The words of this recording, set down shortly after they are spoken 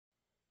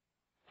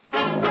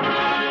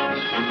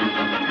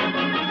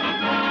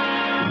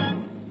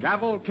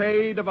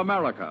Cavalcade of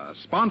America,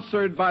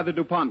 sponsored by the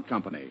DuPont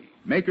Company,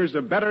 makers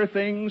of better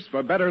things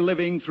for better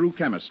living through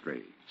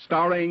chemistry,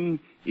 starring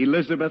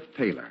Elizabeth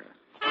Taylor.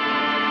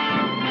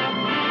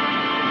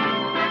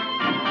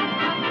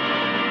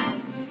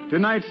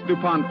 Tonight's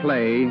DuPont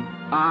play,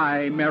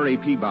 I, Mary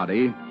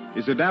Peabody,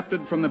 is adapted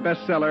from the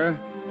bestseller,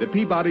 The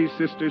Peabody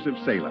Sisters of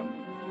Salem.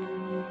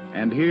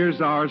 And here's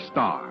our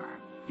star,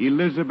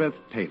 Elizabeth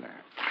Taylor.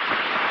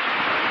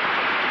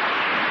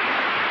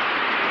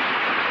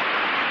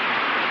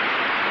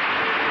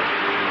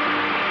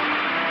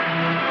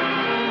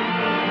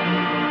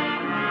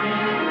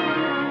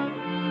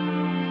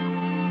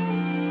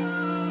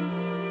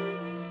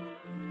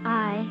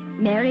 I,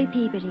 Mary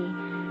Peabody,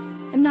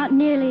 am not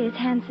nearly as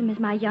handsome as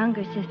my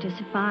younger sister,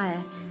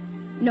 Sophia,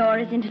 nor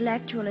as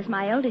intellectual as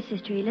my elder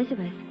sister,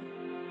 Elizabeth.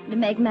 To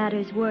make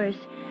matters worse,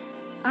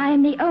 I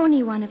am the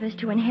only one of us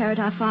to inherit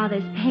our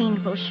father's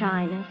painful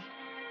shyness.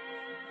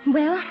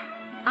 Well,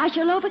 I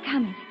shall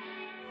overcome it.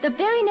 The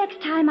very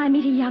next time I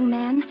meet a young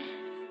man,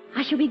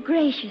 I shall be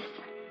gracious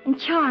and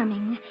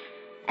charming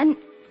and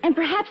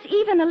perhaps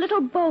even a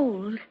little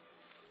bold.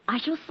 I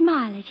shall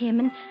smile at him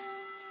and...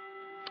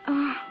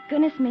 Oh,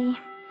 goodness me,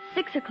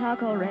 6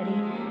 o'clock already.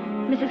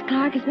 Mrs.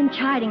 Clark has been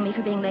chiding me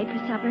for being late for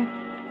supper.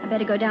 I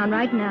better go down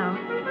right now.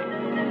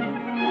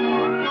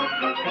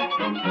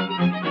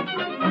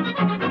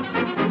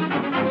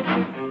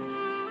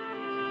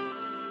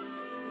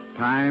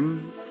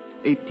 Time,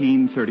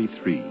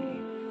 1833.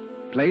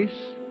 Place,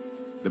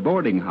 the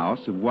boarding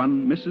house of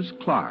one Mrs.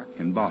 Clark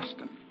in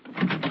Boston.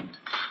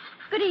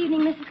 Good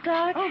evening, Mrs.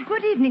 Clark. Oh,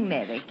 good evening,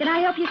 Mary. Can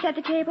I help you set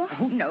the table?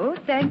 Oh, no,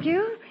 thank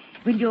you.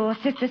 Will your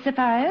sister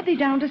Sophia be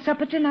down to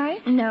supper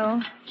tonight?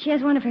 No, she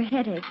has one of her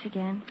headaches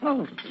again.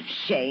 Oh,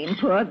 shame,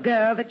 poor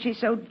girl, that she's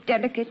so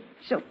delicate,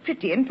 so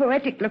pretty and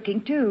poetic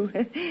looking, too.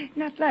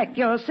 Not like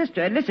your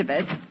sister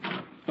Elizabeth.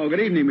 Oh, good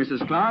evening,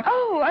 Mrs. Clark.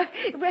 Oh,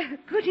 well,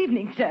 good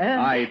evening, sir.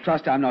 I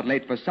trust I'm not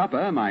late for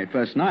supper, my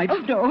first night.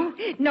 Oh,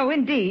 no,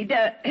 indeed.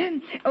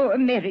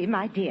 Mary,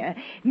 my dear,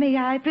 may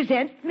I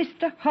present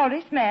Mr.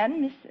 Horace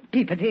Mann, Miss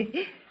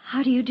Peabody?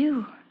 How do you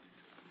do?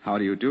 How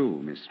do you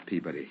do, Miss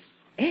Peabody?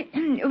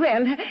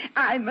 Well,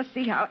 I must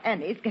see how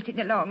Annie's getting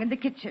along in the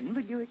kitchen.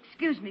 Will you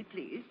excuse me,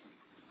 please?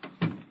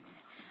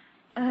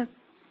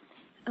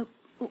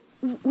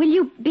 Will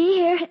you be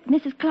here at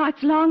Mrs.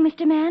 Clark's long,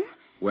 Mr. Mann?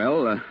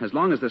 Well, as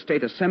long as the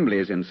State Assembly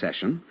is in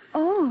session.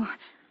 Oh,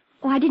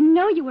 I didn't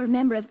know you were a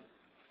member of...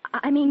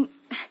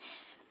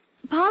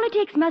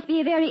 politics must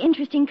be a very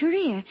interesting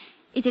career,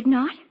 is it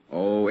not?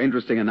 Oh,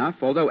 interesting enough,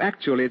 although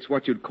actually it's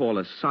what you'd call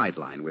a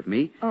sideline with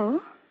me.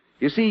 Oh?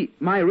 You see,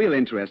 my real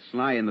interests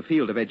lie in the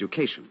field of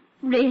education.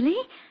 Really?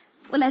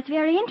 Well, that's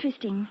very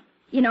interesting.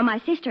 You know, my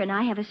sister and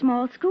I have a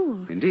small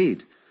school.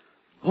 Indeed.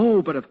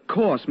 Oh, but of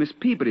course, Miss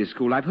Peabody's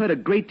school. I've heard a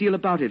great deal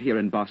about it here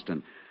in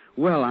Boston.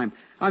 Well,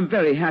 I'm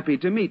very happy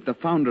to meet the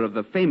founder of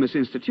the famous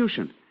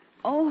institution.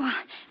 Oh,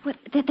 but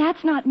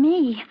that's not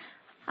me.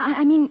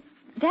 I mean,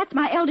 that's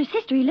my elder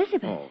sister,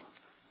 Elizabeth.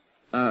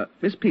 Oh.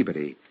 Miss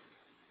Peabody,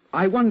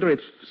 I wonder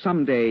if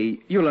someday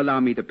you'll allow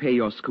me to pay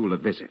your school a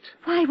visit.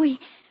 Why,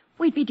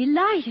 we'd be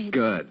delighted.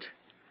 Good.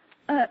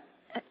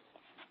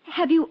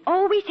 Have you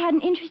always had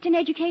an interest in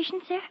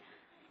education, sir?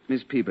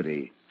 Miss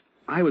Peabody,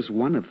 I was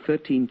one of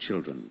 13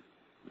 children.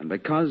 And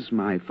because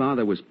my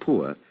father was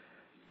poor,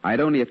 I had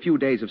only a few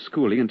days of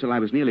schooling until I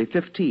was nearly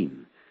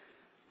 15.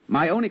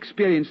 My own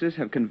experiences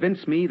have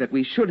convinced me that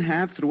we should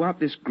have, throughout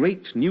this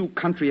great new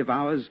country of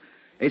ours,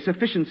 a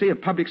sufficiency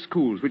of public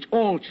schools which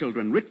all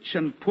children, rich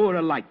and poor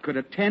alike, could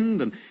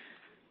attend and...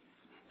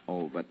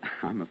 Oh, but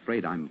I'm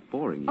afraid I'm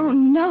boring you. Oh,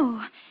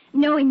 no.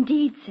 No,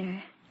 indeed,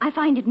 sir. I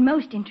find it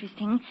most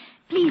interesting.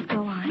 Please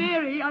go on.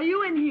 Mary, are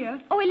you in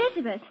here? Oh,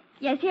 Elizabeth.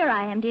 Yes, here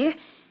I am, dear.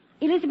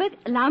 Elizabeth,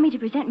 allow me to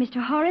present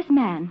Mr. Horace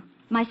Mann,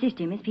 my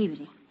sister, Miss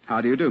Peabody.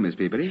 How do you do, Miss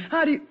Peabody?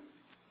 How do you...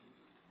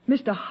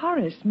 Mr.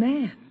 Horace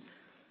Mann,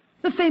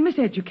 the famous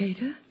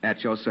educator?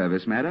 At your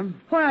service,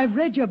 madam. Why, I've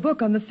read your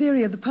book on the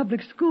theory of the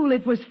public school.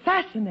 It was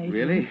fascinating.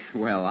 Really?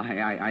 Well,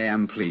 I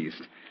am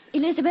pleased.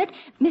 Elizabeth,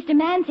 Mr.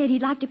 Mann said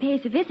he'd like to pay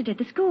us a visit at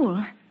the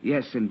school.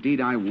 Yes,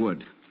 indeed I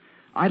would.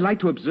 I'd like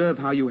to observe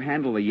how you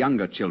handle the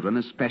younger children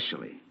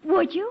especially.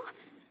 Would you?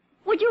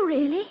 Would you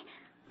really?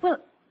 Well,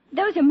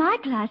 those are my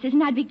classes,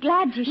 and I'd be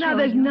glad to show you. Now,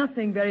 there's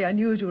nothing very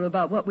unusual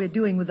about what we're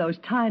doing with those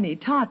tiny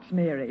tots,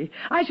 Mary.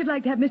 I should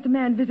like to have Mr.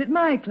 Mann visit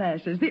my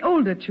classes, the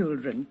older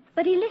children.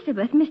 But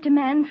Elizabeth, Mr.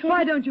 Mann said...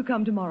 Why don't you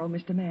come tomorrow,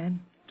 Mr. Mann?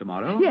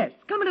 Tomorrow? Yes,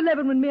 come at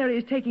 11 when Mary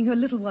is taking her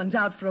little ones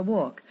out for a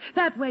walk.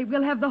 That way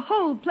we'll have the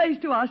whole place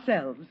to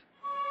ourselves.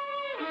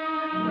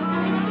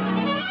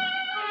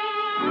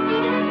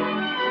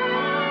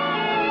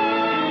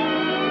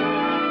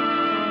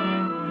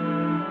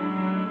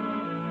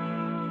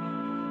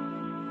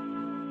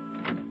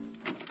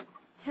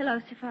 Hello,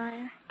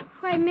 Sophia.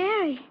 Why,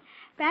 Mary,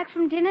 back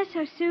from dinner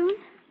so soon?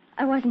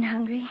 I wasn't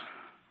hungry.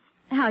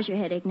 How's your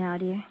headache now,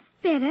 dear?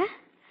 Better.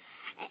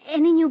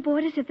 Any new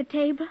boarders at the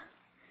table?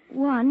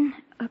 One,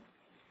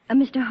 a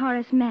Mr.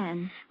 Horace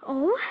Mann.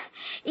 Oh,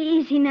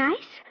 is he nice?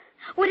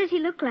 What does he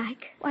look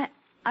like? Why,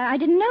 I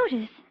didn't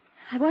notice.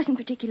 I wasn't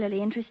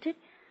particularly interested.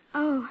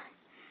 Oh.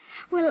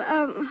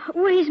 Well,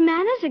 were his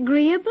manners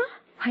agreeable?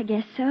 I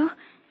guess so.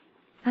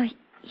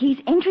 He's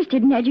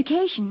interested in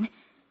education.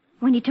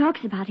 When he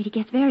talks about it, he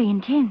gets very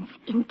intense.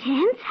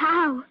 Intense?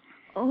 How?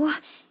 Oh,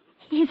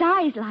 his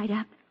eyes light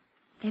up.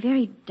 They're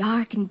very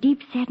dark and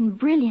deep-set and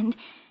brilliant.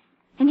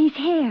 And his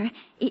hair,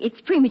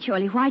 it's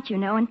prematurely white, you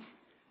know, and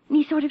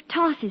he sort of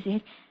tosses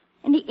it.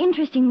 And the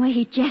interesting way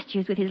he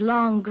gestures with his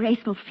long,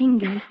 graceful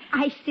fingers.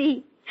 I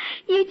see.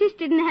 You just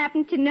didn't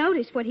happen to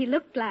notice what he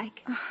looked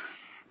like.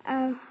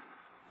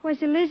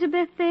 Was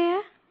Elizabeth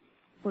there?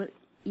 Well,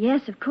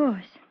 yes, of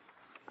course.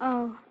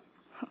 Oh.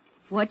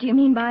 What do you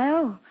mean by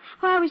oh?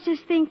 Well, I was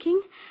just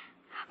thinking.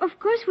 Of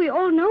course, we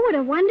all know what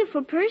a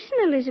wonderful person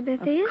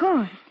Elizabeth is. Of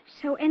course.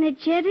 So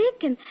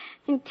energetic and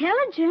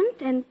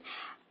intelligent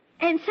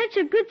and such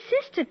a good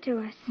sister to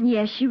us.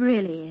 Yes, she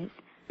really is.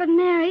 But,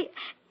 Mary,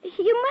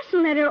 you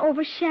mustn't let her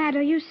overshadow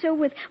you so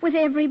with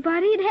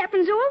everybody. It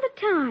happens all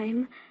the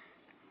time.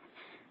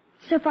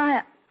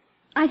 Sophia,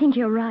 I think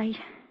you're right.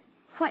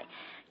 Why,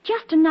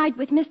 just a night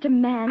with Mr.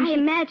 Mann... I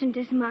imagined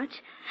as much.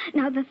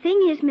 Now, the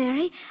thing is,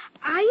 Mary,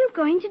 are you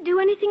going to do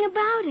anything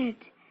about it?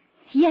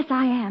 Yes,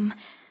 I am.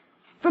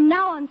 From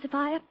now on,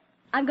 Sophia,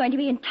 I'm going to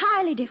be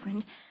entirely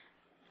different.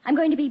 I'm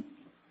going to be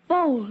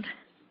bold,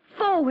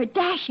 forward,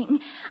 dashing.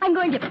 I'm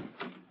going to...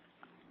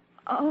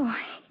 Oh,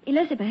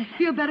 Elizabeth.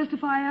 Feel better,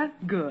 Sophia?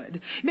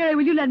 Good. Mary,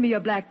 will you lend me your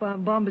black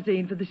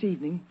bombazine for this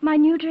evening? My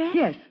new dress?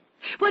 Yes.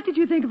 What did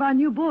you think of our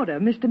new boarder,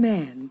 Mr.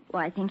 Mann?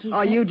 Well, I think he's...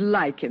 Oh, you'd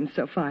like him,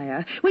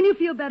 Sophia. When you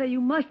feel better,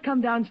 you must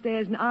come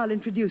downstairs and I'll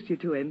introduce you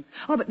to him.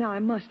 Oh, but now I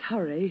must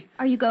hurry.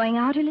 Are you going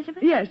out,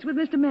 Elizabeth? Yes, with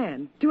Mr.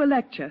 Mann, to a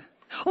lecture.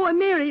 Oh, and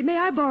Mary, may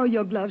I borrow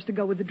your gloves to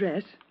go with the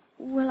dress?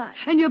 Well,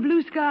 And your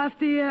blue scarf,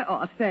 dear?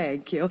 Oh,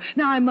 thank you.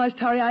 Now I must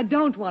hurry. I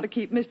don't want to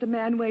keep Mr.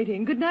 Mann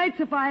waiting. Good night,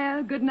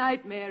 Sophia. Good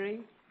night,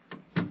 Mary.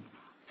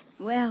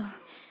 Well,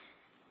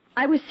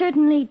 I was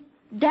certainly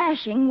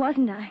dashing,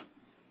 wasn't I?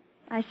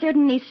 I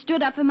certainly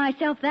stood up for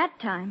myself that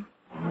time.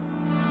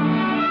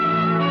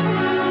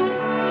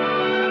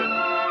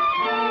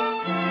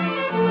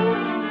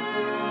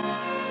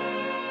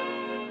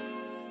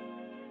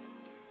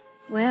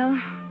 Well,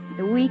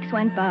 the weeks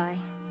went by.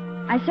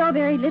 I saw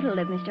very little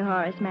of Mr.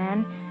 Horace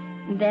Mann,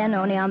 and then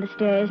only on the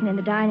stairs and in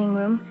the dining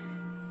room.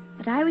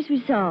 But I was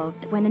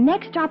resolved that when the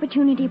next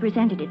opportunity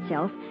presented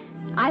itself,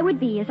 I would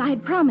be, as I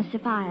had promised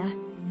Sophia,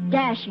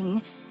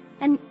 dashing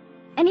and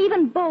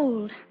even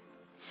bold.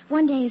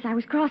 One day as I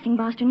was crossing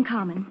Boston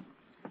Common.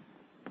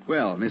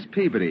 Well, Miss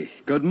Peabody,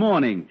 good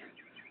morning.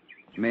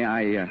 May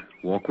I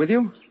walk with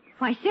you?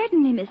 Why,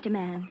 certainly, Mr.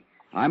 Mann.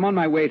 I'm on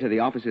my way to the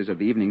offices of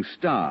the Evening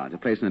Star to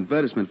place an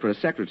advertisement for a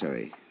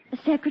secretary. A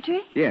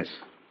secretary? Yes,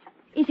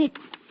 Is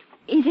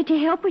it to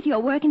help with your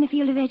work in the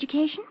field of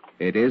education?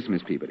 it is,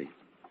 Miss Peabody.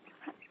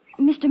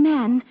 Mr.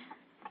 Mann,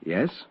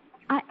 Yes?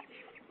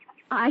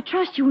 I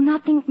trust you will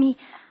not think me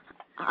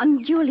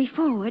unduly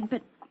forward,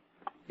 but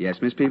Yes,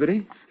 Miss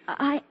Peabody?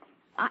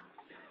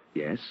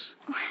 Yes?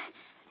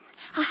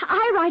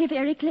 I write a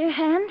very clear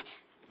hand.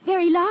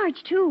 Very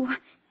large, too.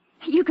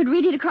 You could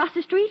read it across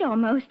the street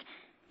almost.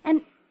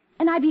 And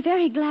I'd be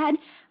very glad,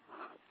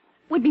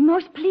 would be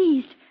most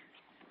pleased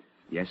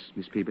Yes,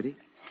 Miss Peabody?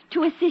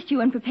 to assist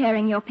you in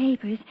preparing your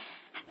papers.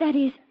 That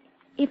is,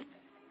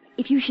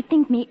 if you should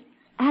think me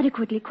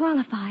adequately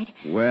qualified.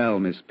 Well,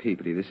 Miss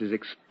Peabody, this is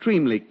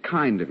extremely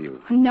kind of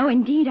you. No,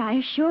 indeed, I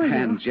assure you.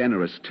 And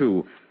generous,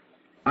 too.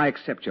 I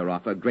accept your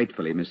offer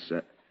gratefully, Miss...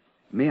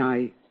 May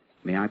I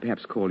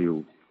perhaps call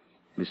you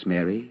Miss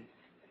Mary,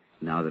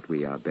 now that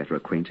we are better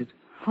acquainted?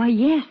 Why,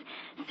 yes,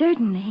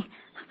 certainly.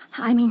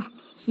 I mean,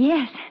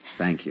 yes.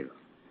 Thank you.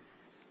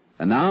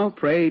 And now,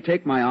 pray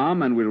take my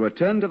arm and we'll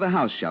return to the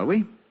house, shall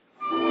we?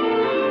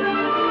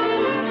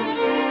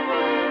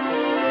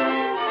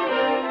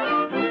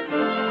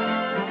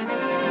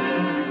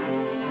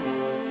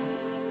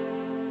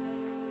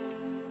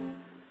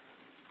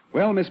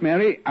 Well, Miss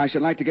Mary, I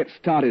should like to get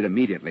started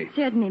immediately.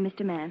 Certainly,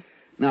 Mr. Mann.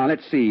 Now,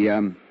 let's see.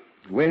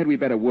 Where had we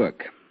better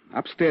work?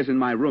 Upstairs in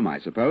my room, I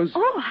suppose.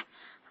 Oh,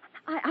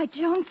 I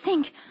don't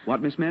think...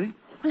 What, Miss Mary?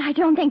 Well, I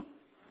don't think...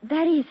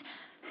 That is,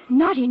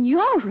 not in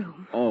your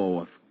room. Oh,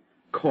 of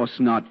course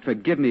not.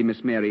 Forgive me,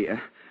 Miss Mary.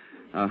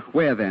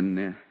 Where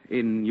then?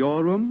 In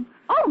your room?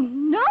 Oh,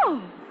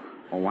 no.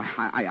 Oh,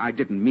 I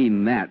didn't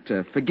mean that.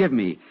 Forgive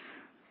me.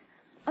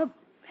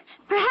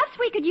 Perhaps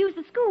we could use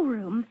the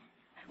schoolroom.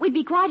 We'd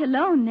be quite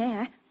alone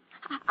there.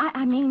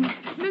 I mean...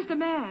 Mr.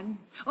 Mann.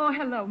 Oh,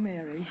 hello,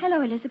 Mary.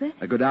 Hello, Elizabeth.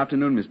 Good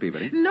afternoon, Miss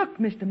Peabody. Look,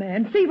 Mr.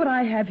 Mann, see what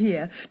I have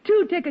here.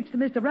 2 tickets to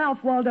Mr. Ralph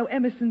Waldo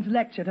Emerson's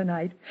lecture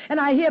tonight. And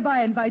I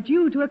hereby invite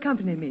you to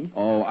accompany me.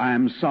 Oh,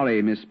 I'm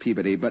sorry, Miss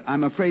Peabody, but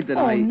I'm afraid that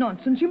Oh,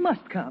 nonsense. You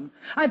must come.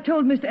 I've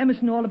told Mr.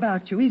 Emerson all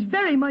about you. He's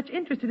very much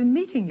interested in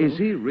meeting you. Is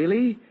he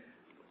really?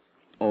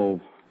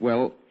 Oh,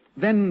 well,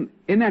 then,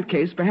 in that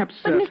case, perhaps...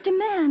 But, Mr.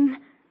 Mann,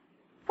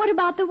 what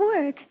about the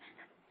work?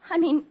 I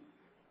mean,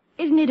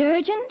 isn't it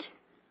urgent?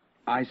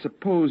 I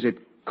suppose it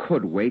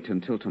could wait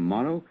until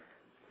tomorrow.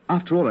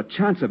 After all, a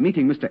chance of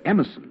meeting Mr.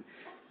 Emerson.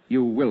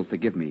 You will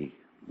forgive me,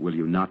 will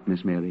you not,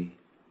 Miss Mary?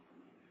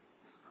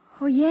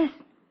 Oh, yes.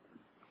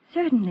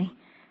 Certainly.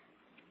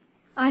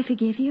 I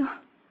forgive you.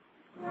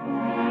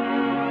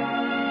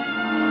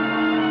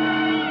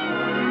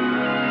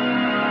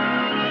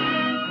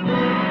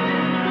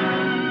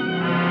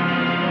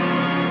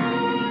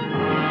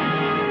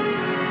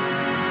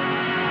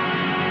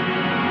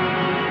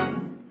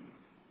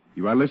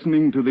 You are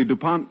listening to the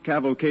DuPont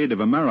Cavalcade of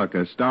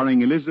America,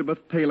 starring Elizabeth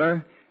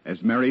Taylor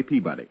as Mary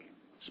Peabody.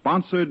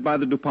 Sponsored by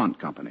the DuPont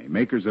Company,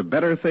 makers of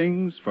better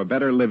things for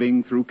better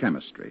living through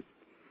chemistry.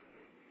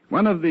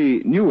 One of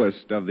the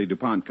newest of the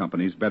DuPont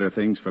Company's better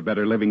things for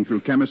better living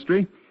through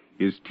chemistry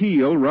is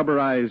teal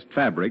rubberized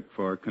fabric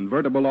for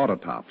convertible auto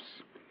tops.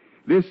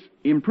 This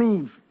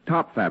improved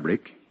top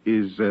fabric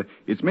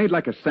it's made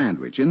like a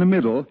sandwich. In the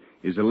middle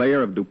is a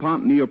layer of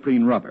DuPont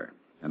neoprene rubber,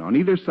 and on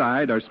either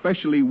side are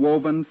specially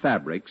woven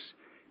fabrics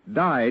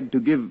dyed to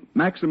give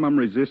maximum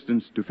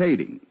resistance to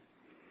fading.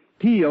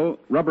 Teal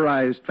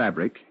rubberized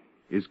fabric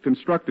is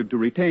constructed to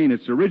retain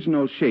its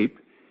original shape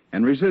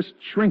and resist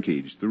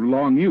shrinkage through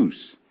long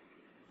use.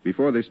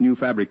 Before this new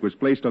fabric was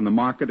placed on the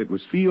market, it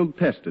was field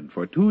tested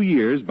for 2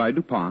 years by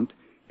DuPont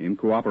in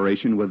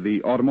cooperation with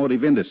the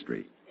automotive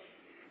industry.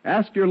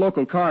 Ask your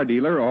local car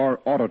dealer or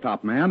auto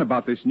top man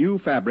about this new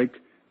fabric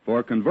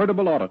for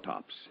convertible auto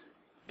tops.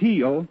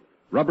 Teal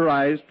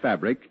rubberized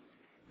fabric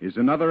is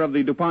another of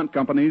the DuPont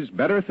Company's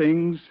better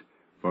things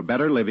for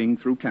better living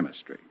through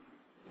chemistry.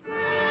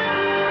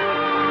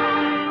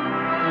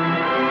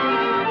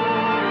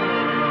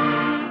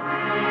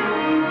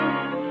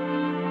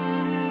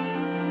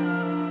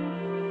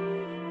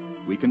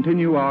 We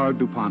continue our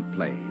DuPont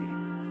play.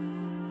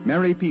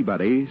 Mary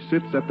Peabody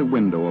sits at the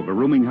window of a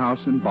rooming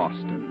house in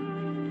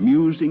Boston,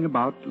 musing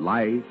about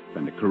life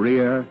and a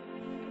career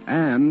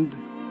and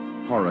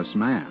Horace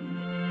Mann.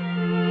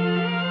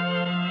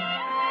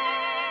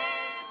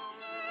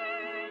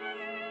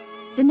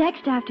 The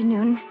next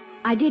afternoon,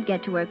 I did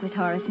get to work with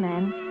Horace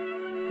Mann.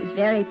 It was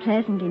very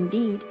pleasant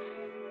indeed.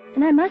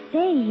 And I must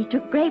say, he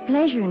took great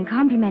pleasure in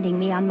complimenting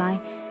me on my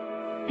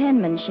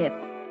penmanship.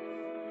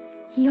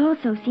 He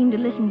also seemed to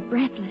listen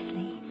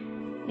breathlessly.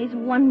 His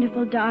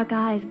wonderful dark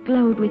eyes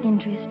glowed with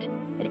interest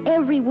at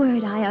every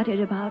word I uttered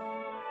about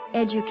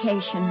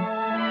education.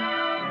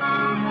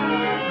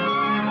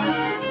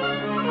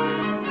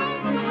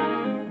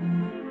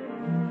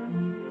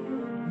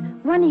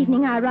 One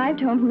evening, I arrived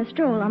home from a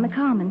stroll on the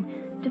common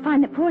to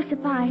find that poor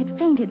Sophia had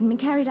fainted and been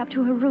carried up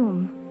to her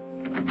room.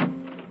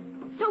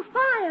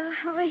 Sophia!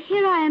 Oh,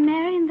 here I am,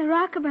 Mary, in the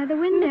rocker by the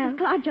window. Mrs.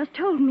 Clark just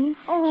told me.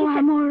 Oh,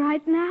 I'm all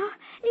right now.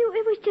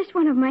 It was just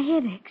one of my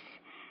headaches.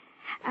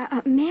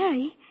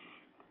 Mary,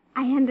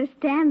 I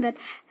understand that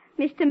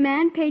Mr.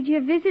 Mann paid you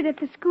a visit at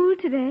the school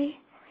today.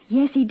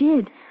 Yes, he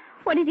did.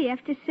 What did he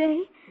have to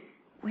say?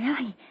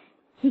 Well,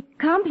 he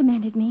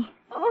complimented me.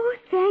 Oh,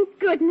 thank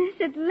goodness,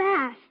 at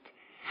last.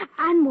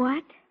 On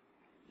what?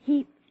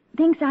 He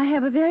thinks I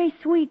have a very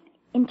sweet,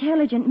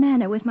 intelligent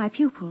manner with my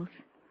pupils.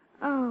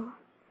 Oh.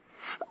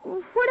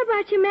 What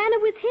about your manner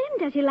with him?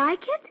 Does he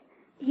like it?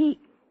 He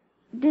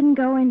didn't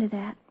go into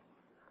that.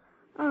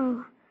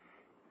 Oh.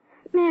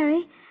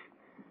 Mary,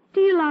 do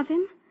you love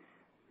him?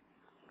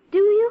 Do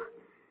you?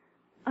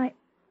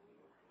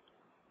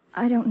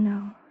 I don't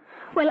know.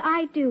 Well,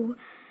 I do.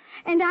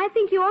 And I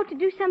think you ought to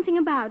do something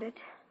about it.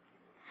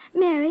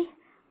 Mary,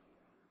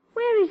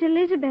 where is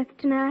Elizabeth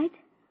tonight?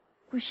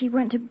 Well, she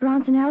went to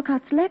Bronson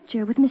Alcott's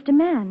lecture with Mr.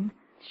 Mann.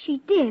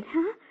 She did,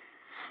 huh?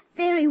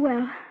 Very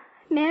well.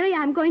 Mary,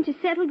 I'm going to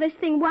settle this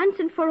thing once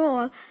and for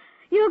all.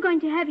 You're going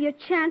to have your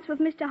chance with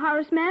Mr.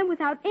 Horace Mann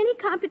without any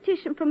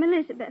competition from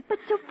Elizabeth. But,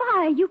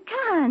 Sophia, you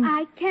can.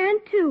 I can,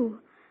 too.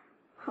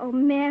 Oh,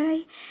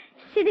 Mary,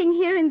 sitting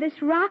here in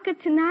this rocker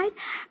tonight,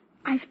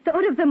 I've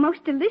thought of the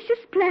most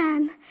delicious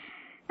plan.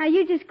 Now,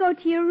 you just go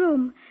to your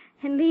room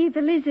and leave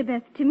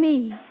Elizabeth to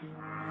me.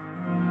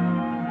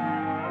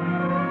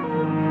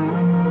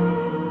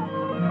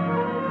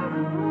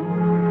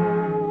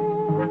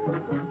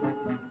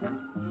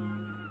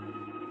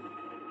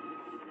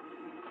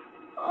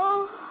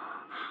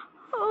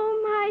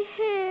 Oh, my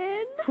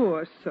head.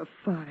 Poor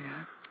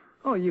Sophia.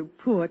 Oh, you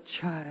poor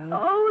child.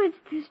 Oh, it's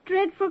this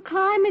dreadful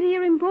climate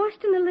here in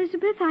Boston,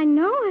 Elizabeth. I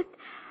know it.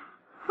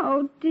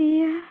 Oh,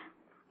 dear.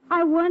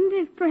 I wonder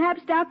if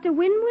perhaps Dr.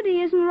 Winwoody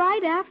isn't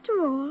right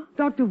after all.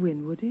 Dr.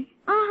 Winwoody?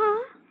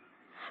 Uh-huh.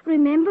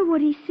 Remember what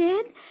he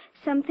said?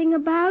 Something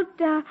about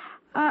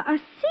a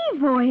sea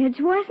voyage,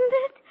 wasn't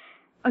it?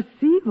 A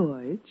sea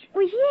voyage?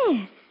 Well,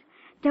 yes.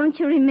 Don't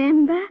you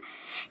remember?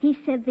 He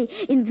said the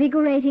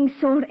invigorating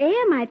salt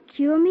air might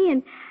cure me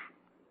and...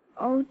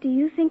 Oh, do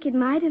you think it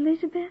might,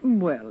 Elizabeth?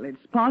 Well,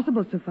 it's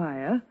possible,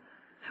 Sophia.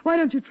 Why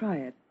don't you try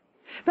it?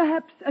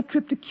 Perhaps a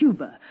trip to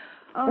Cuba.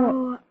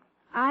 Oh,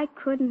 I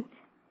couldn't.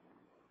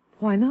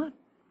 Why not?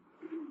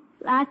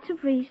 Lots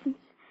of reasons.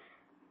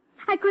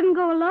 I couldn't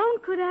go alone,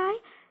 could I?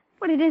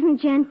 Well, it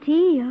isn't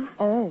genteel.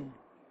 Oh.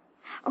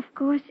 Of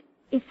course,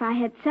 if I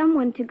had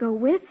someone to go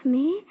with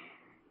me...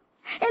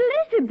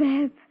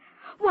 Elizabeth,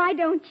 why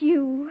don't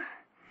you?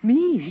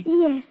 Me?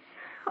 Yes.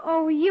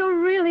 Oh, you're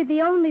really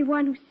the only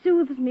one who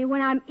soothes me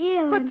when I'm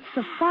ill. But,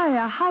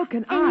 Sophia, how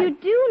can And I... you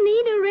do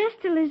need a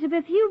rest,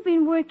 Elizabeth. You've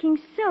been working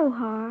so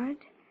hard.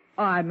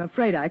 Oh, I'm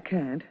afraid I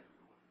can't.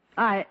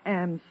 I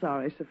am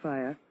sorry,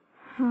 Sophia.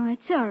 Oh,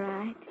 it's all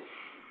right.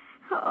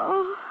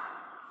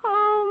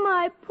 Oh,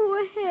 my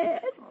poor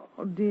head.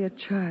 Oh, dear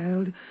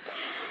child.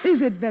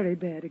 Is it very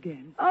bad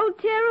again? Oh,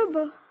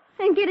 terrible.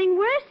 And getting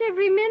worse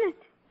every minute.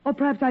 Or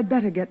perhaps I'd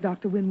better get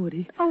Dr.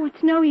 Winwoody. Oh,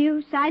 it's no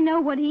use. I know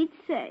what he'd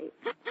say.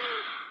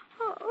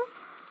 Oh.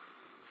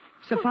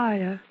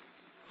 Sophia,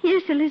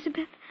 Yes,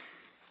 Elizabeth.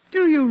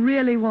 do you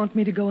really want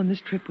me to go on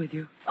this trip with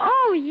you?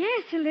 Oh,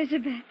 yes,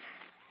 Elizabeth.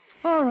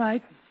 All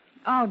right,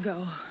 I'll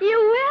go. You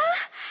will?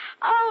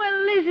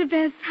 Oh,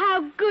 Elizabeth,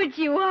 how good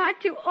you are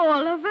to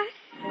all of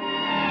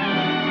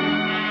us.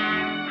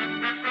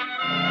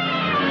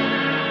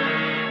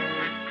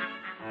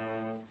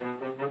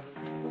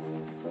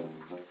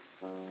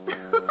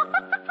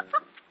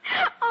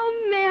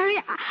 Oh, Mary,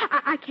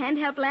 I can't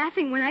help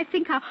laughing when I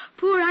think how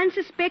poor,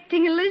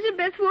 unsuspecting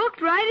Elizabeth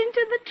walked right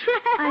into the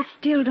trap. I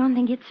still don't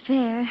think it's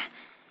fair.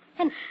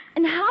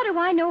 And how do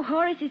I know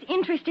Horace is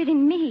interested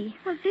in me?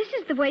 Well, this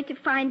is the way to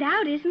find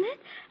out, isn't it?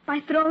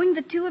 By throwing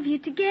the two of you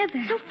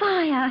together.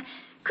 Sophia,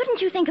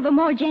 couldn't you think of a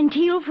more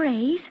genteel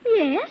phrase?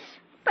 Yes,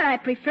 but I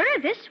prefer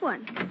this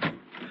one.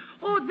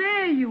 Oh,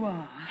 there you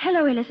are.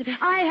 Hello, Elizabeth.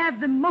 I have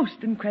the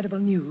most incredible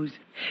news.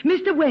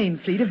 Mr.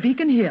 Wainfleet of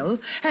Beacon Hill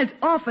has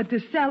offered to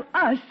sell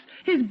us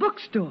his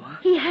bookstore.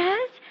 He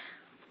has?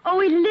 Oh,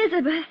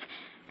 Elizabeth.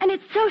 And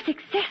it's so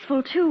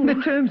successful, too.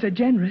 The terms are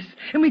generous,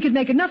 and we could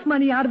make enough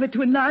money out of it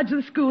to enlarge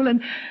the school,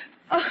 and...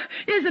 Oh,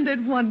 isn't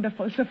it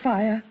wonderful,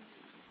 Sophia?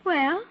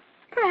 Well,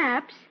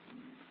 perhaps.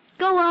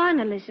 Go on,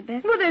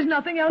 Elizabeth. Well, there's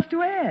nothing else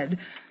to add.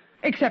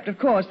 Except, of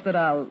course, that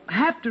I'll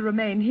have to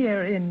remain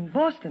here in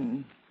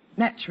Boston,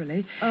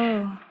 naturally.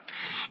 Oh.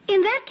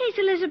 In that case,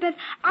 Elizabeth,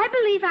 I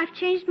believe I've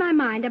changed my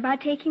mind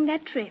about taking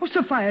that trip. Oh,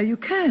 Sophia, you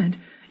can't.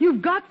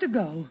 You've got to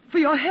go, for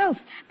your health.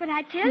 But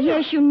I tell you...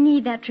 Yes, you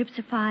need that trip,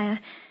 Sophia.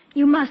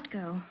 You must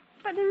go.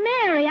 But,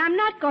 Mary, I'm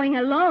not going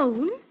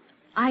alone.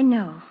 I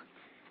know.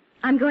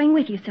 I'm going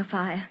with you,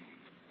 Sophia.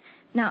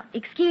 Now,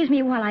 excuse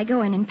me while I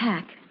go in and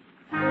pack.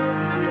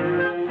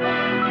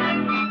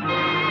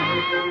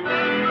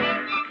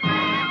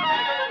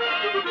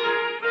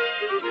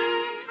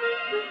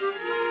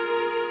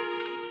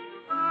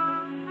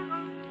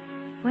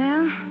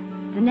 Well,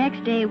 the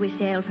next day we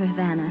sailed for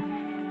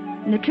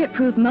Havana, and the trip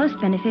proved most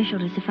beneficial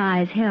to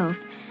Sophia's health.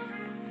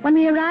 When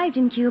we arrived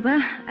in Cuba,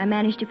 I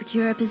managed to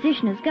procure a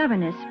position as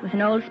governess with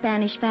an old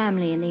Spanish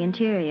family in the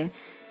interior,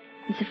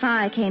 and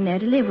Sophia came there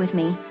to live with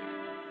me.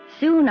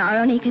 Soon, our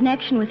only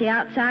connection with the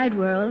outside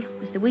world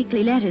was the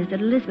weekly letters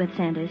that Elizabeth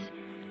sent us.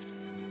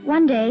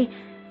 One day,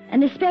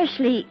 an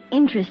especially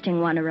interesting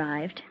one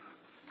arrived.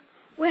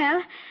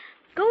 Well,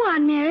 go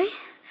on, Mary.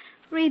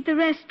 Read the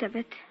rest of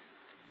it.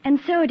 And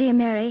so, dear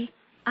Mary,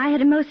 I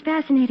had a most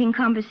fascinating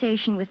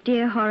conversation with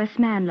dear Horace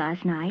Mann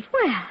last night.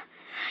 Well,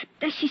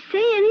 does she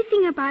say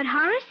anything about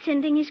Horace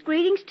sending his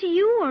greetings to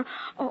you,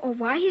 or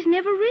why he's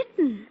never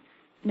written?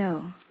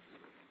 No.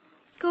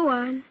 Go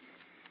on.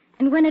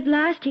 And when at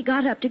last he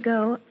got up to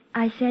go,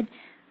 I said,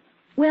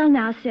 "Well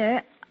now,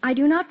 sir, I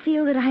do not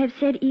feel that I have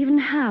said even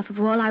half of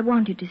all I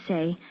wanted to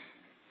say."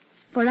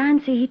 For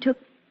answer, he took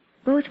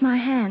both my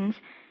hands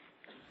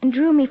and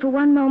drew me for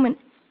one moment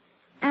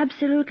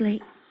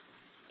absolutely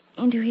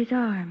into his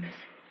arms.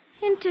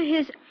 Into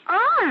his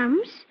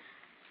arms?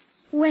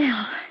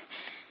 Well,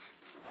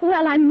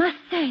 I must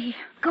say.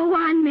 Go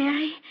on,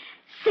 Mary.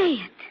 Say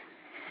it.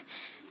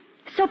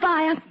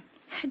 Sophia,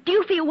 do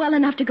you feel well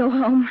enough to go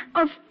home?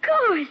 Of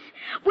course.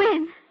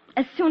 When?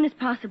 As soon as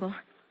possible.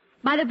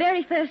 By the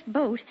very first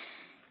boat.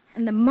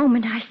 And the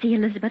moment I see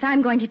Elizabeth,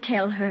 I'm going to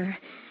tell her.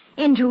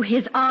 Into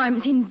his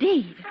arms,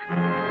 indeed.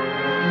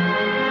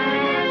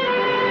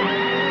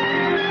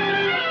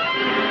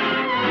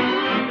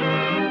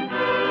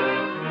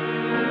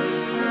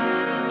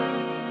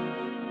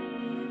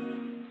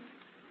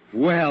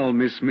 Well,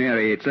 Miss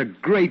Mary, it's a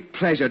great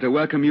pleasure to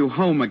welcome you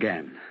home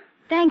again.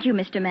 Thank you,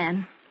 Mr.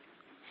 Mann.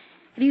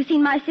 Have you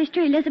seen my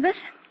sister, Elizabeth?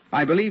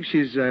 I believe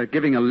she's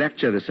giving a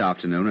lecture this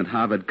afternoon at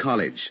Harvard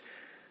College.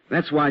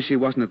 That's why she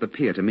wasn't at the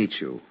pier to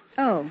meet you.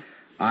 Oh.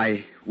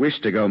 I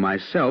wished to go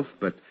myself,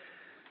 but,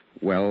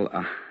 well,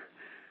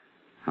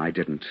 I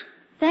didn't.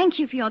 Thank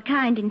you for your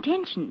kind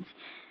intentions.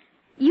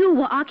 You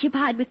were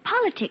occupied with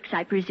politics,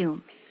 I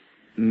presume.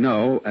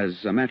 No,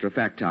 as a matter of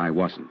fact, I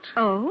wasn't.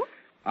 Oh?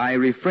 I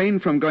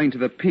refrained from going to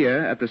the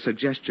pier at the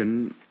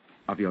suggestion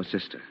of your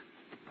sister.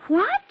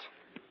 What?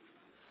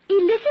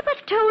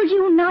 Elizabeth told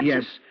you not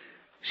Yes.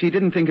 She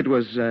didn't think it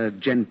was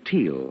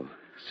genteel,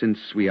 since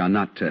we are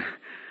not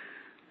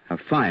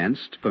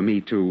affianced, for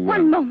me to...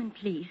 One moment,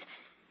 please.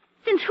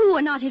 Since who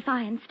are not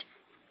affianced?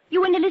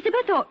 You and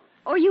Elizabeth,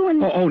 or you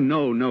and... Oh,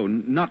 no,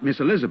 not Miss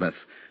Elizabeth.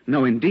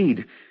 No,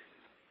 indeed.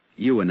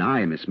 You and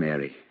I, Miss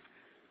Mary.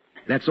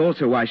 That's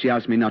also why she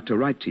asked me not to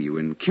write to you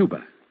in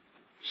Cuba.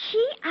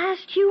 She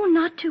asked you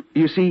not to...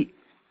 You see,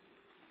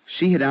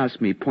 she had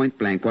asked me point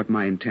blank what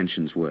my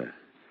intentions were.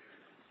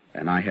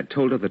 And I had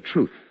told her the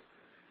truth,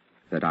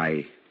 that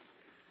I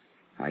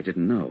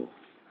didn't know.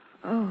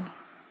 Oh.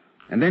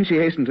 And then she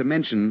hastened to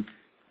mention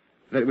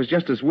that it was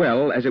just as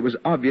well, as it was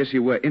obvious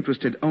you were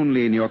interested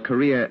only in your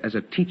career as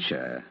a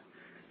teacher,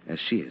 as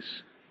she is.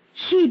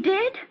 She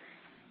did?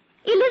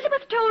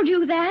 Elizabeth told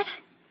you that?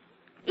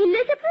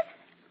 Elizabeth?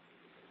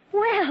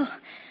 Well,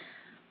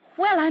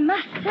 I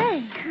must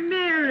say.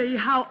 Mary,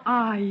 how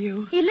are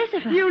you?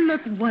 Elizabeth. You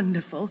look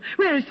wonderful.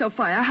 Where is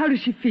Sophia? How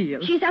does she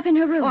feel? She's up in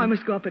her room. Oh, I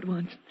must go up at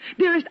once.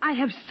 Dearest, I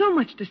have so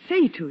much to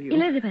say to you.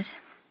 Elizabeth,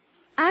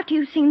 after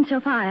you've seen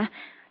Sophia,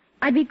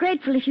 I'd be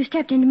grateful if you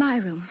stepped into my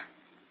room.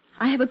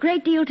 I have a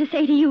great deal to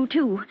say to you,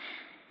 too.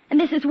 And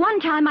this is one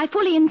time I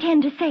fully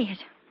intend to say it.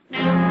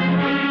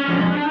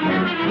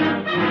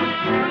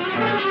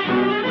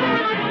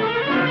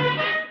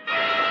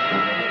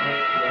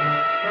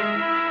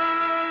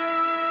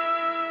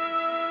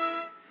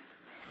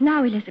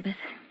 Now, Elizabeth,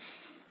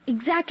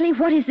 exactly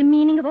what is the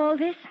meaning of all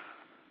this?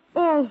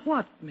 All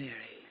what, Mary?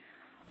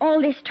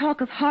 All this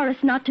talk of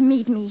Horace not to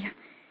meet me,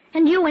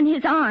 and you in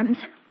his arms,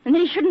 and that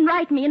he shouldn't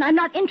write me, and I'm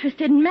not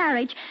interested in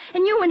marriage,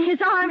 and you in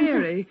his arms.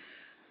 Mary,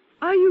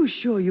 are you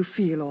sure you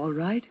feel all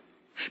right?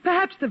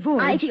 Perhaps the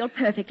voice... I feel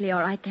perfectly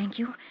all right, thank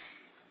you.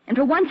 And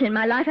for once in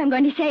my life, I'm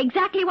going to say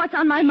exactly what's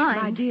on my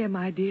mind.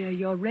 My dear,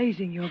 you're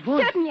raising your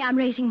voice. Certainly I'm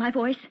raising my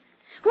voice.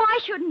 Why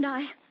shouldn't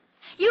I?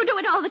 You do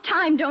it all the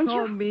time, don't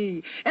you? Oh,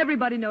 me.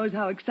 Everybody knows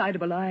how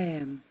excitable I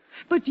am.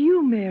 But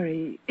you,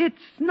 Mary,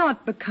 it's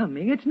not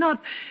becoming. It's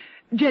not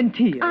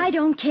genteel. I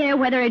don't care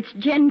whether it's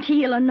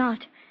genteel or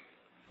not.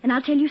 And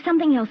I'll tell you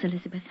something else,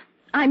 Elizabeth.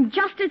 I'm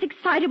just as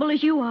excitable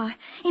as you are,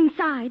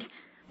 inside.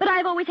 But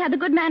I've always had the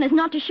good manners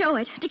not to show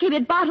it, to keep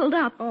it bottled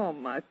up. Oh,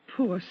 my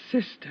poor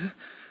sister.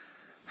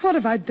 What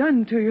have I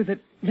done to you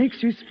that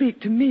makes you speak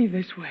to me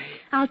this way?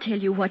 I'll tell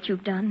you what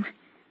you've done.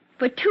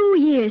 For 2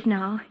 years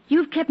now,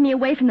 you've kept me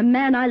away from the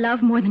man I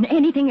love more than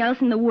anything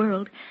else in the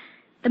world.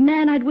 The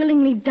man I'd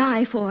willingly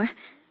die for.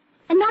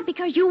 And not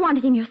because you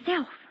wanted him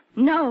yourself.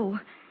 No,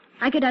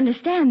 I could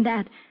understand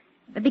that.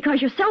 But because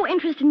you're so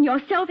interested in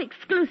yourself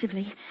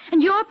exclusively,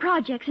 and your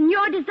projects, and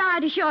your desire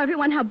to show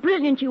everyone how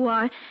brilliant you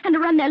are, and to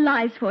run their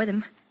lives for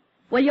them.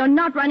 Well, you're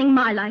not running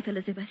my life,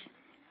 Elizabeth.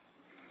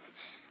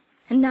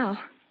 And now,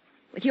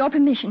 with your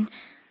permission,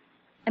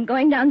 I'm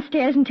going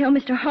downstairs and tell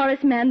Mr.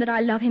 Horace Mann that I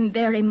love him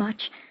very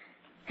much.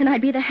 And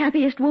I'd be the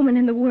happiest woman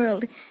in the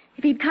world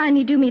if he'd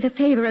kindly do me the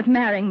favor of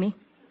marrying me.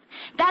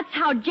 That's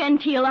how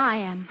genteel I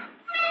am.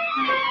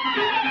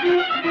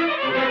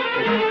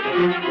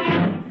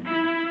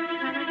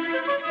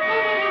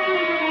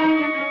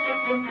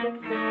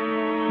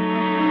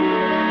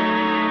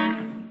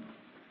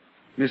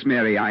 Miss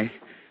Mary,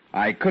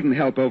 I couldn't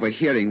help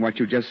overhearing what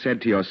you just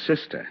said to your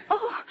sister.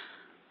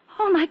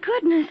 Oh, my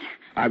goodness.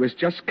 I was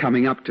just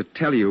coming up to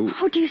tell you...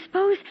 Oh, do you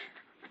suppose...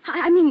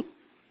 I mean,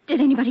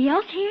 did anybody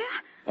else hear?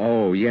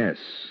 Oh, yes.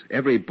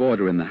 Every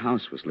boarder in the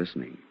house was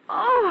listening.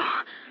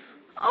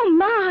 Oh,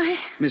 my.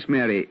 Miss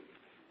Mary,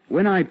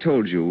 when I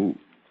told you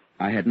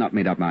I had not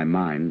made up my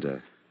mind,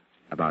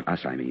 about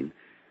us, I mean,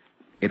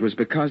 it was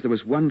because there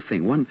was one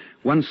thing,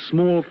 one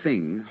small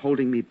thing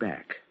holding me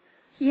back.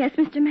 Yes,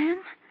 Mr. Mann?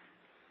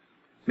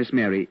 Miss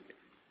Mary,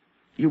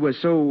 you were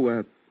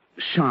so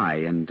shy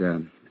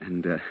and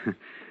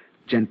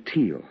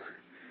genteel.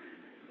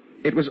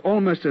 It was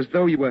almost as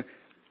though you were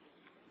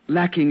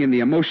lacking in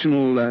the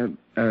emotional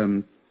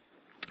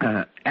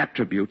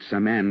attributes a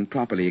man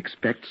properly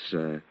expects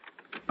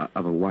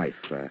of a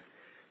wife.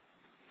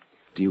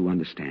 Do you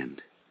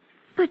understand?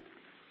 But...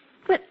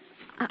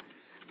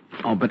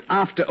 Oh, but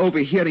after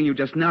overhearing you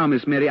just now,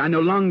 Miss Mary, I no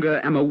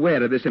longer am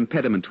aware of this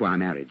impediment to our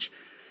marriage.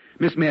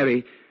 Miss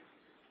Mary,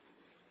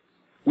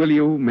 will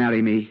you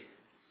marry me?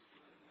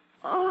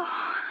 Oh,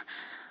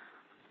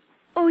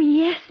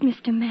 yes,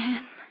 Mr.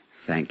 Mann.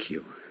 Thank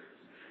you.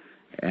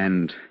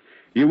 And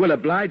you will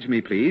oblige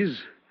me,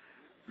 please,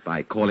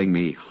 by calling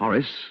me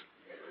Horace.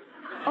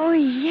 Oh,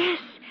 yes,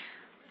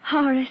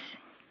 Horace.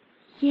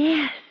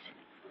 Yes.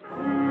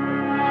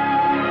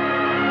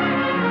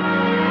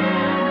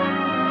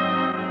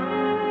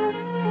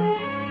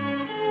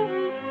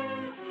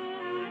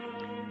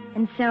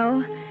 And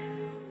so,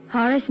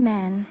 Horace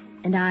Mann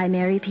and I,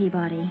 Mary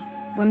Peabody,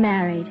 were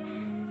married.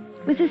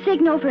 It was a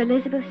signal for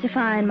Elizabeth,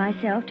 Sophia, and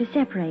myself to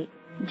separate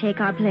and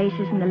take our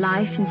places in the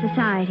life and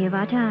society of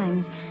our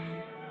times.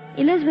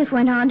 Elizabeth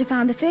went on to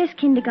found the first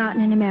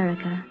kindergarten in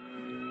America.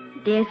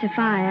 Dear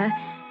Sophia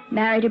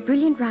married a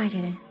brilliant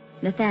writer,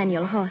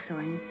 Nathaniel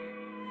Hawthorne.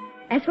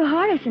 As for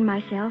Horace and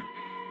myself,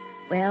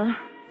 well,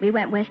 we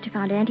went west to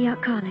found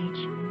Antioch College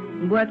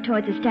and worked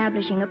towards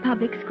establishing a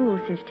public school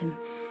system.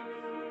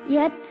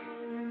 Yet,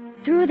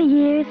 through the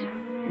years,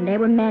 and they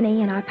were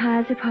many and our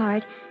paths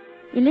apart,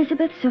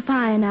 Elizabeth, Sophia,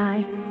 and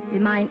I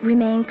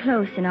remain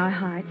close in our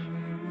hearts.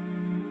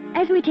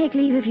 As we take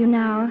leave of you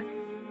now,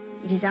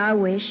 it is our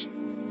wish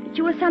that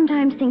you will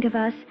sometimes think of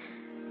us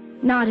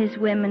not as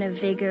women of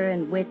vigor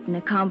and wit and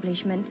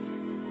accomplishment,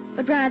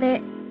 but rather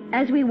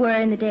as we were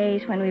in the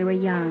days when we were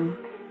young,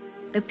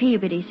 the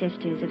Peabody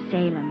sisters of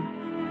Salem.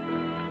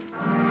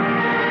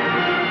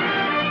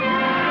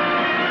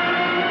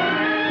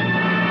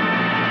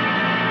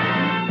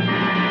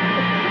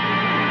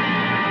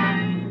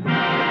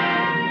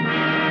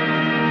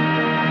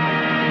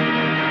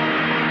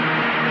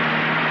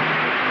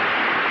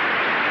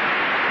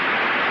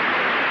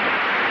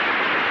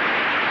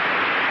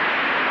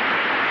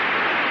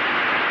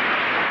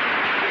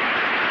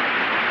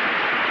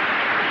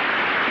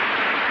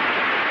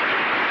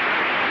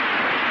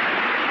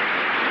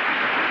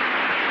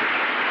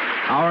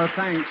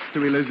 Our thanks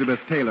to Elizabeth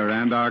Taylor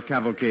and our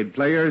Cavalcade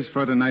players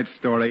for tonight's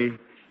story,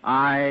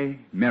 I,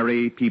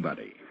 Mary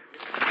Peabody.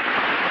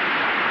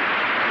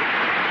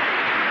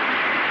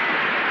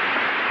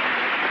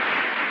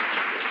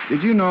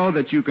 Did you know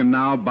that you can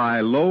now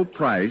buy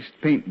low-priced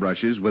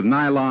paintbrushes with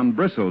nylon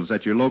bristles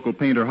at your local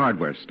paint or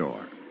hardware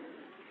store?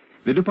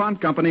 The DuPont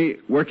Company,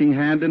 working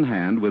hand in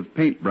hand with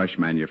paintbrush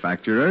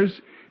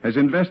manufacturers, has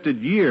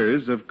invested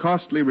years of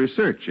costly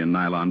research in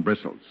nylon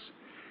bristles.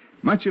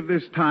 Much of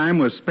this time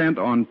was spent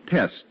on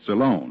tests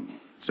alone.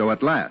 So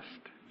at last,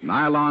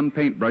 nylon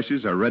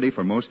paintbrushes are ready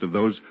for most of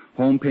those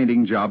home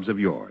painting jobs of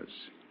yours.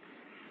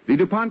 The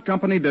DuPont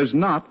Company does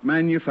not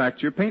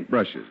manufacture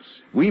paintbrushes.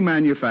 We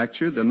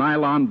manufacture the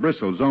nylon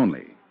bristles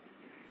only.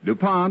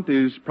 DuPont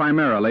is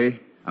primarily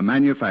a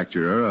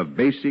manufacturer of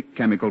basic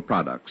chemical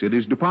products. It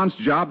is DuPont's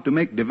job to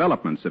make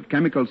developments of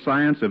chemical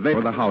science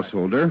available for the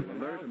householder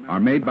are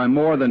made by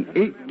more than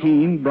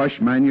 18 brush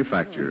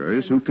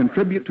manufacturers who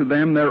contribute to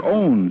them their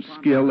own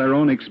skill, their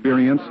own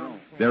experience,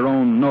 their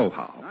own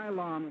know-how.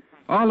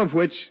 All of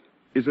which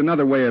is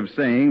another way of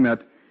saying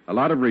that a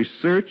lot of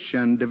research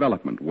and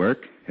development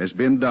work has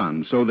been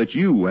done so that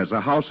you, as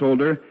a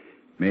householder,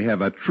 may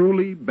have a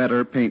truly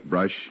better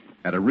paintbrush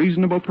at a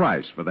reasonable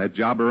price for that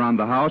job around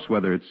the house,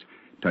 whether it's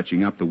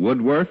touching up the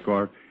woodwork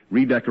or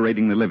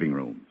redecorating the living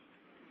room.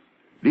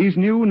 These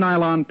new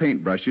nylon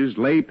paintbrushes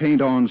lay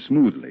paint on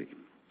smoothly.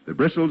 The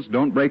bristles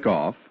don't break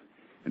off,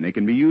 and they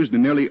can be used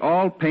in nearly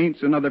all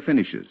paints and other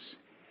finishes.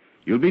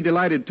 You'll be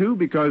delighted, too,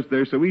 because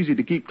they're so easy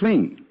to keep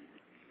clean.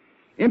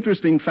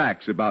 Interesting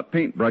facts about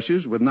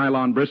paintbrushes with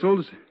nylon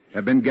bristles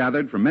have been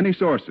gathered from many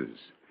sources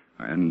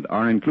and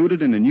are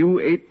included in a new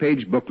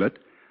 8-page booklet,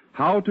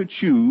 How to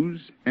Choose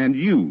and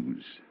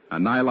Use a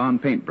Nylon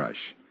Paintbrush.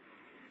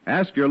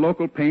 Ask your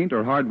local paint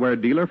or hardware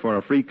dealer for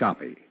a free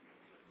copy.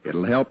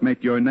 It'll help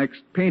make your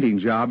next painting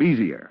job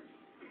easier.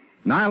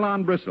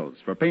 Nylon bristles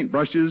for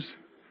paintbrushes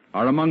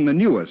are among the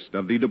newest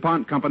of the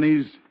DuPont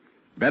Company's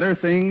better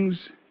things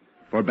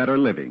for better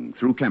living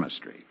through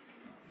chemistry.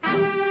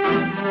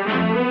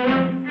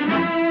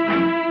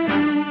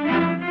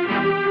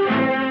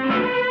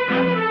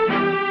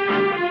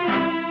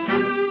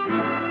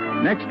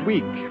 Next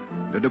week,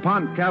 the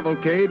DuPont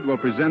Cavalcade will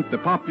present the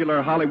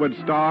popular Hollywood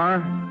star,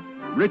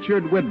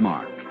 Richard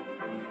Widmark,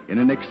 in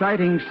an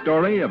exciting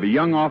story of a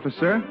young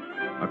officer,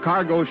 a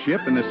cargo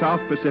ship in the South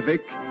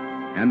Pacific,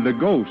 and the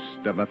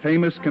ghost of a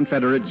famous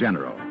Confederate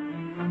general.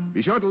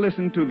 Be sure to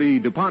listen to the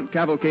DuPont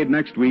Cavalcade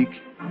next week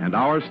and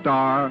our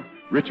star,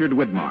 Richard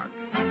Widmark.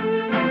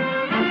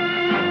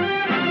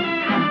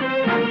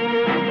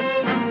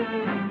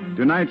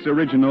 Tonight's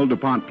original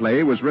DuPont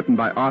play was written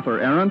by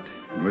Arthur Arendt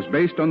and was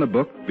based on the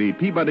book The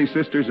Peabody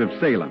Sisters of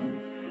Salem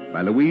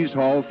by Louise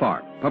Hall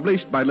Tharp,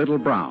 published by Little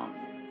Brown.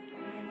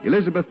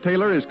 Elizabeth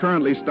Taylor is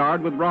currently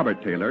starred with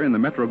Robert Taylor in the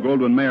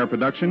Metro-Goldwyn-Mayer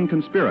production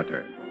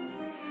Conspirator.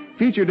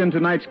 Featured in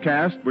tonight's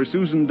cast were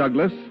Susan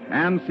Douglas,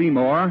 Ann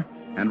Seymour,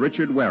 and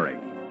Richard Waring.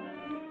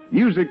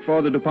 Music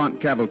for the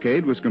DuPont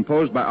Cavalcade was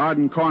composed by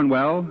Arden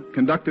Cornwell,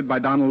 conducted by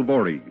Donald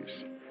Voorhees.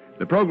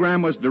 The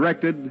program was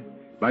directed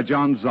by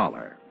John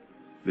Zoller.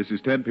 This is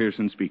Ted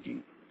Pearson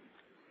speaking.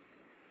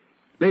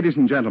 Ladies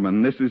and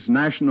gentlemen, this is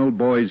National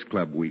Boys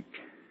Club Week.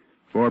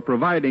 For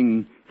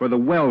providing for the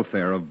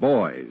welfare of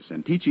boys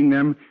and teaching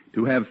them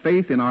to have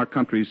faith in our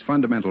country's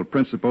fundamental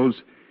principles,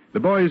 the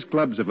Boys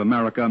Clubs of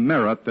America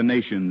merit the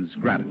nation's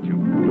gratitude.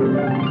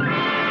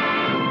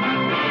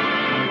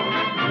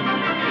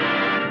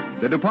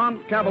 The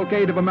DuPont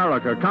Cavalcade of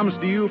America comes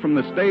to you from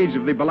the stage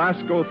of the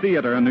Belasco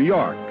Theater in New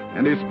York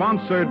and is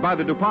sponsored by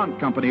the DuPont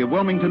Company of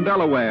Wilmington,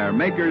 Delaware,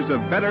 makers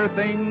of better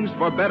things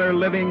for better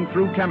living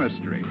through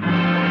chemistry.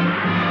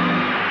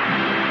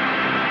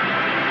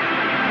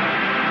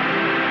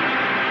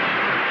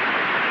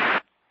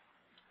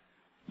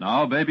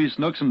 Now, Baby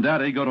Snooks and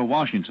Daddy go to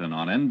Washington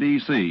on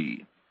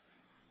NBC.